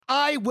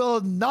I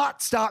will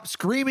not stop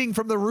screaming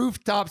from the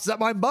rooftops that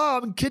my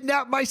mom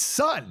kidnapped my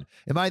son.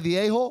 Am I the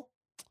a-hole?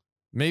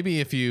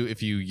 Maybe if you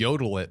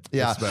yodel it,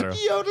 Yeah. it's better.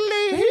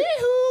 Yodeling,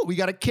 hee-hoo. We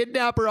got a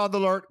kidnapper on the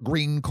alert.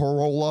 Green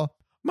Corolla.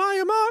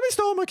 My mommy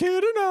stole my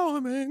kid and now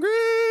I'm angry.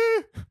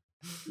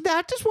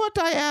 That is what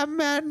I am,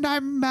 and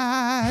I'm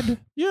mad.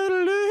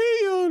 Yodeling,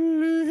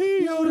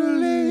 yodeling,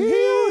 yodeling,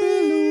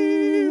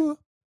 yodeling.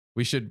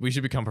 We should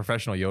become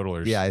professional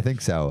yodelers. Yeah, I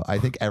think so. I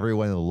think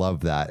everyone will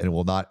love that and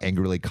will not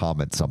angrily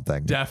comment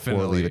something.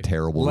 Definitely. Or leave a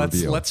terrible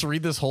review. Let's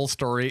read this whole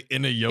story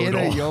in a yodel. In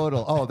a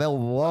yodel. Oh, they'll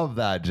love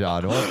that,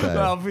 John, won't they?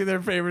 That'll be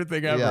their favorite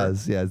thing ever.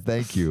 Yes.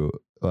 Thank you,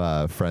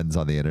 friends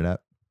on the internet.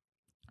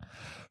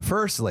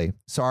 Firstly,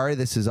 sorry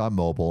this is on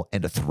mobile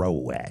and a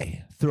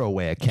throwaway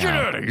account. Get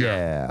out of here.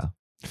 Yeah.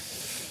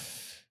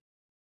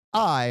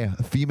 I,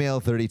 female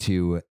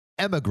 32,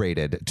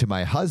 emigrated to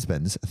my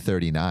husband's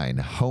 39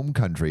 home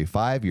country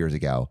 5 years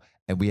ago,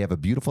 and we have a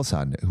beautiful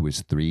son who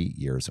is 3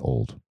 years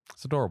old.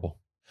 It's adorable.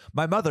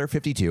 My mother,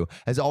 52,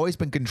 has always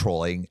been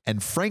controlling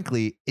and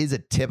frankly is a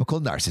typical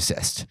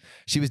narcissist.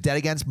 She was dead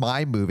against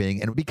my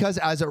moving, and because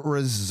as a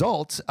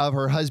result of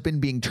her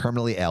husband being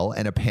terminally ill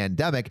and a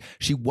pandemic,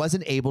 she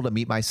wasn't able to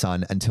meet my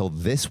son until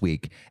this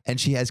week, and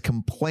she has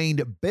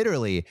complained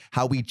bitterly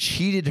how we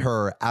cheated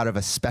her out of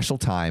a special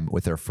time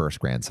with her first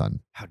grandson.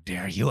 How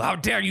dare you? How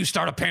dare you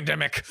start a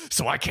pandemic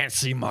so I can't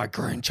see my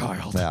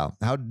grandchild? Yeah.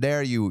 How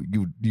dare you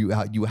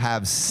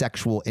have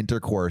sexual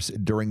intercourse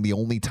during the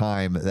only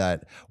time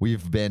that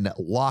we've been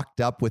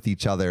locked up with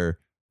each other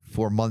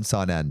for months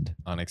on end.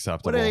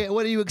 Unacceptable.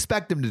 What do you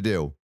expect him to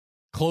do?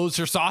 Close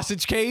her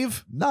sausage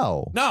cave?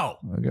 No.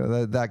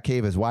 That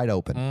cave is wide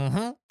open.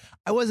 Mm-hmm.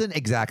 I wasn't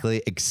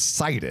exactly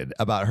excited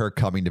about her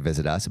coming to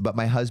visit us, but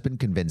my husband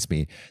convinced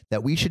me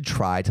that we should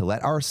try to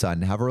let our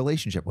son have a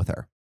relationship with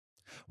her.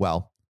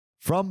 Well,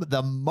 from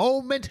the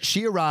moment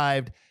she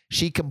arrived,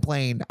 she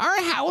complained,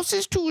 "Our house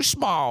is too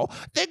small.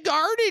 The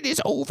garden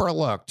is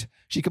overlooked."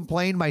 She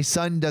complained my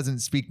son doesn't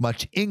speak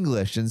much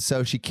English, and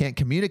so she can't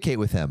communicate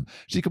with him.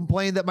 She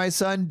complained that my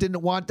son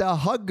didn't want to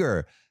hug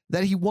her,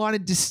 that he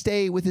wanted to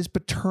stay with his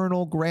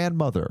paternal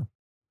grandmother.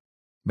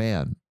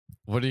 Man,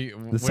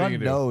 the son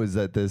knows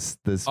that this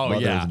Oh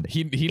mother yeah, is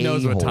an he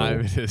knows what a-hole.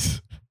 time it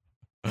is.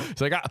 It's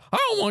like I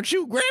don't want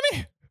you,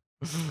 Grammy.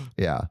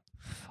 Yeah.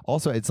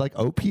 Also, it's like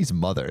OP's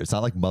mother. It's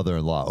not like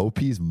mother-in-law.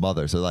 OP's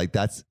mother. So like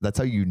that's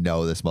how you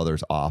know this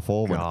mother's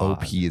awful when God.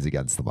 OP is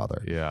against the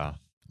mother. Yeah.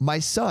 My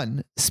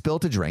son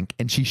spilled a drink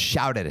and she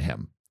shouted at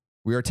him.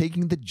 We are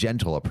taking the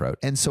gentle approach.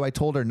 And so I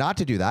told her not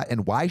to do that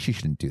and why she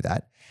shouldn't do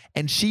that.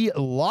 And she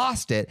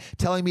lost it,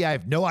 telling me I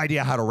have no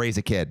idea how to raise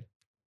a kid.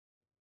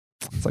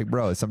 It's like,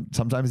 bro,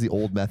 sometimes the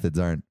old methods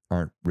aren't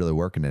really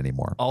working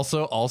anymore.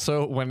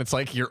 Also, when it's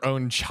like your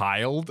own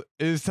child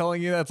is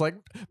telling you that, it's like,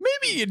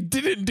 maybe you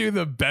didn't do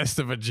the best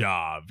of a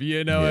job.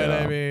 You know what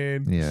I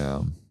mean?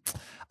 Yeah.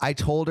 I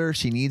told her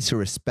she needs to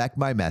respect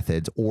my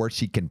methods or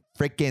she can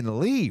freaking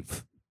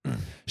leave.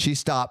 She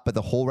stopped, but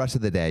the whole rest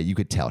of the day, you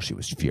could tell she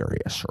was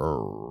furious.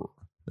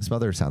 This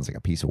mother sounds like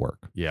a piece of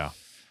work. Yeah.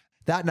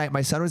 That night,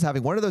 my son was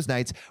having one of those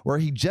nights where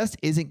he just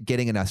isn't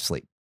getting enough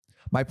sleep.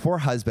 My poor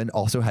husband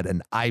also had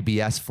an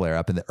IBS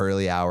flare-up in the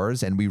early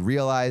hours, and we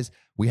realized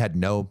we had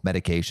no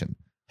medication.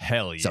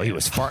 Hell yeah. So he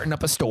was farting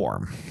up a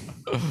storm.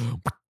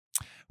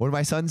 When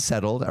my son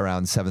settled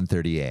around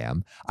 7:30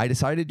 a.m., I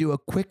decided to do a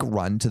quick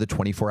run to the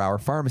 24-hour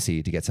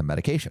pharmacy to get some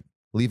medication,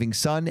 leaving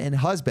son and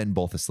husband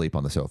both asleep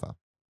on the sofa.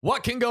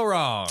 What can go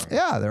wrong?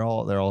 Yeah, they're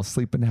all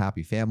sleeping,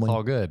 happy family.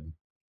 All good.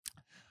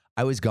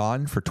 I was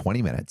gone for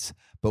 20 minutes,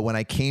 but when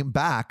I came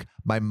back,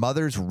 my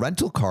mother's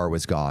rental car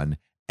was gone,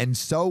 and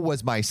so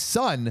was my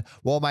son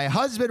while my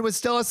husband was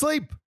still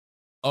asleep.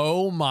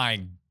 Oh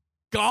my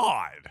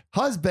God.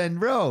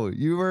 Husband, bro,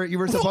 you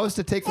were supposed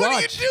to take lunch.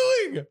 What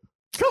are you doing?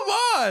 Come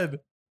on.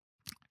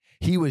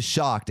 He was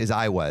shocked as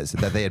I was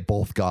that they had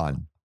both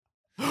gone.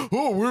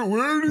 Oh,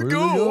 where did he go?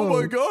 Oh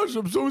my gosh,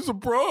 I'm so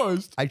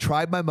surprised. I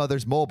tried my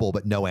mother's mobile,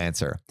 but no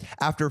answer.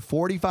 After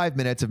 45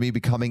 minutes of me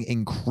becoming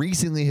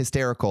increasingly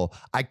hysterical,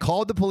 I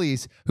called the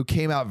police, who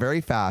came out very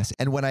fast.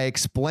 And when I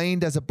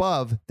explained as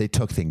above, they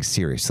took things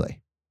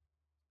seriously.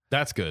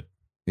 That's good.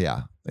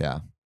 Yeah.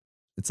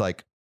 It's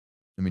like,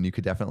 I mean, you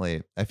could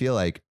definitely, I feel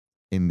like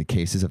in the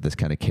cases of this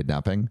kind of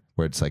kidnapping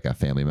where it's like a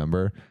family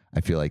member,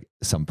 I feel like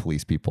some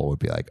police people would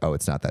be like, oh,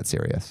 it's not that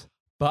serious.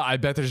 But I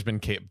bet there's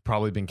been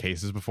probably been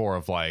cases before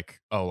of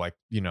like, oh, like,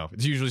 you know,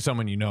 it's usually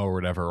someone you know or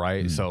whatever,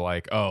 right? Mm. So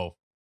like, oh,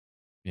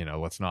 you know,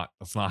 let's not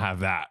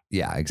have that.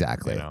 Yeah,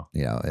 exactly.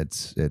 You know,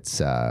 it's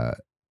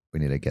we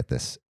need to get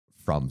this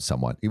from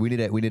someone. We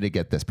need to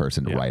get this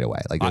person right away.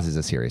 Like this is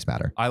a serious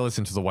matter. I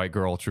listen to the white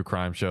girl true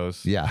crime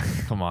shows. Yeah.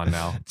 Come on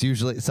now. It's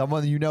usually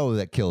someone you know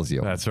that kills you.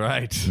 That's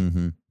right.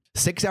 Mm-hmm.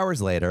 6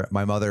 hours later,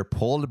 my mother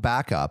pulled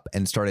back up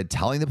and started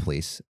telling the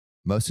police,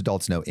 most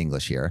adults know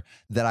English here,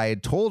 that I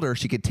had told her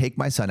she could take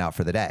my son out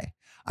for the day.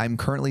 I'm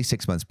currently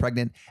 6 months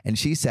pregnant, and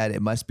she said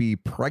it must be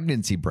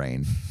pregnancy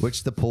brain,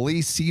 which the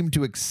police seemed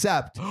to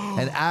accept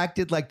and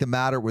acted like the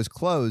matter was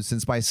closed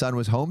since my son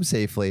was home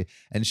safely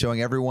and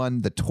showing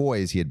everyone the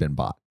toys he had been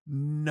bought.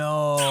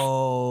 No.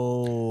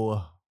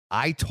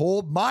 I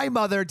told my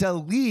mother to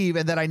leave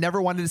and that I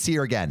never wanted to see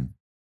her again.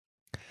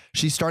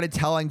 She started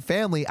telling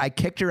family I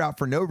kicked her out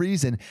for no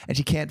reason and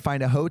she can't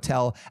find a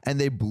hotel, and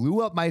they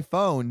blew up my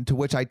phone, to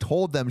which I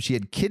told them she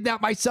had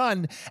kidnapped my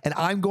son and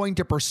I'm going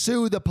to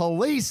pursue the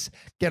police,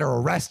 get her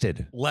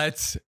arrested.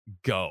 Let's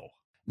go.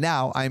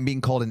 Now I'm being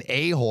called an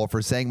a-hole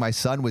for saying my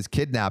son was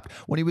kidnapped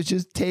when he was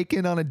just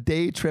taken on a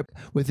day trip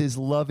with his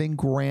loving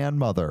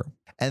grandmother,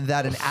 and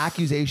that an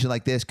accusation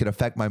like this could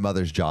affect my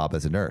mother's job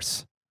as a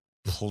nurse.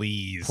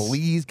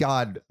 Please,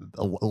 God,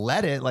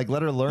 let her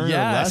learn a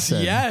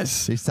lesson.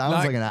 Yes. She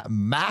sounds like a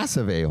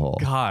massive a-hole.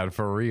 God,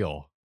 for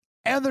real.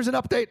 And there's an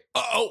update.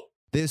 Oh.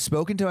 They've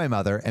spoken to my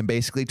mother and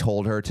basically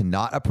told her to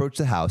not approach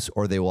the house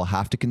or they will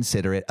have to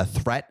consider it a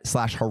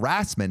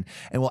threat/harassment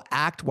and will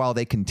act while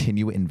they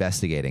continue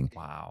investigating.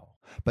 Wow.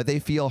 But they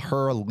feel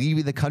her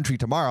leaving the country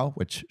tomorrow,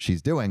 which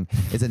she's doing,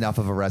 is enough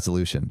of a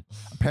resolution.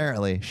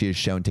 Apparently, she has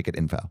shown ticket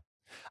info.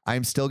 I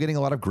am still getting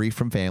a lot of grief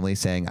from family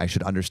saying I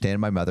should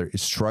understand my mother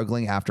is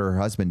struggling after her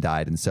husband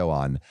died and so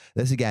on.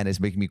 This again is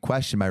making me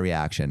question my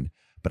reaction,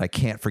 but I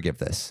can't forgive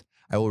this.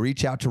 I will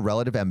reach out to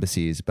relative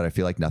embassies, but I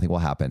feel like nothing will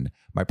happen.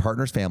 My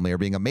partner's family are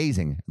being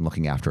amazing and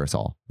looking after us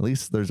all. At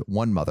least there's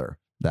one mother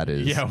that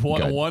is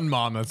one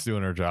mom that's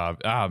doing her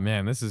job. Ah,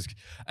 man, this is,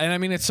 and I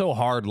mean, it's so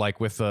hard, like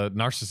with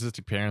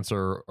narcissistic parents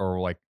or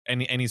like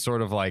any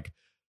sort of like,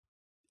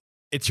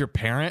 it's your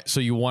parent,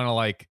 so you want to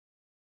like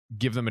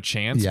give them a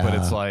chance, but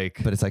it's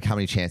like how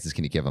many chances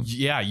can you give them?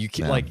 Yeah, you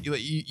can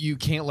you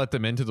can't let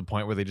them in to the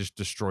point where they just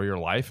destroy your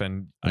life,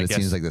 and I guess,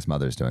 seems like this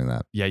mother's doing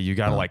that. Yeah, you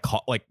gotta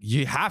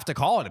you have to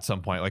call it at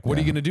some point. Like, what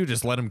are you gonna do?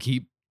 Just let them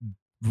keep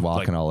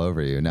walking all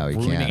over you? No, you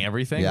ruining can't.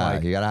 Everything. Yeah,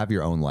 you gotta have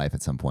your own life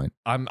at some point.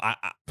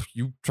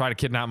 You try to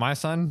kidnap my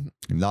son?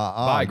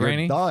 Nah, bye,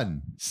 Granny.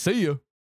 Done. See you.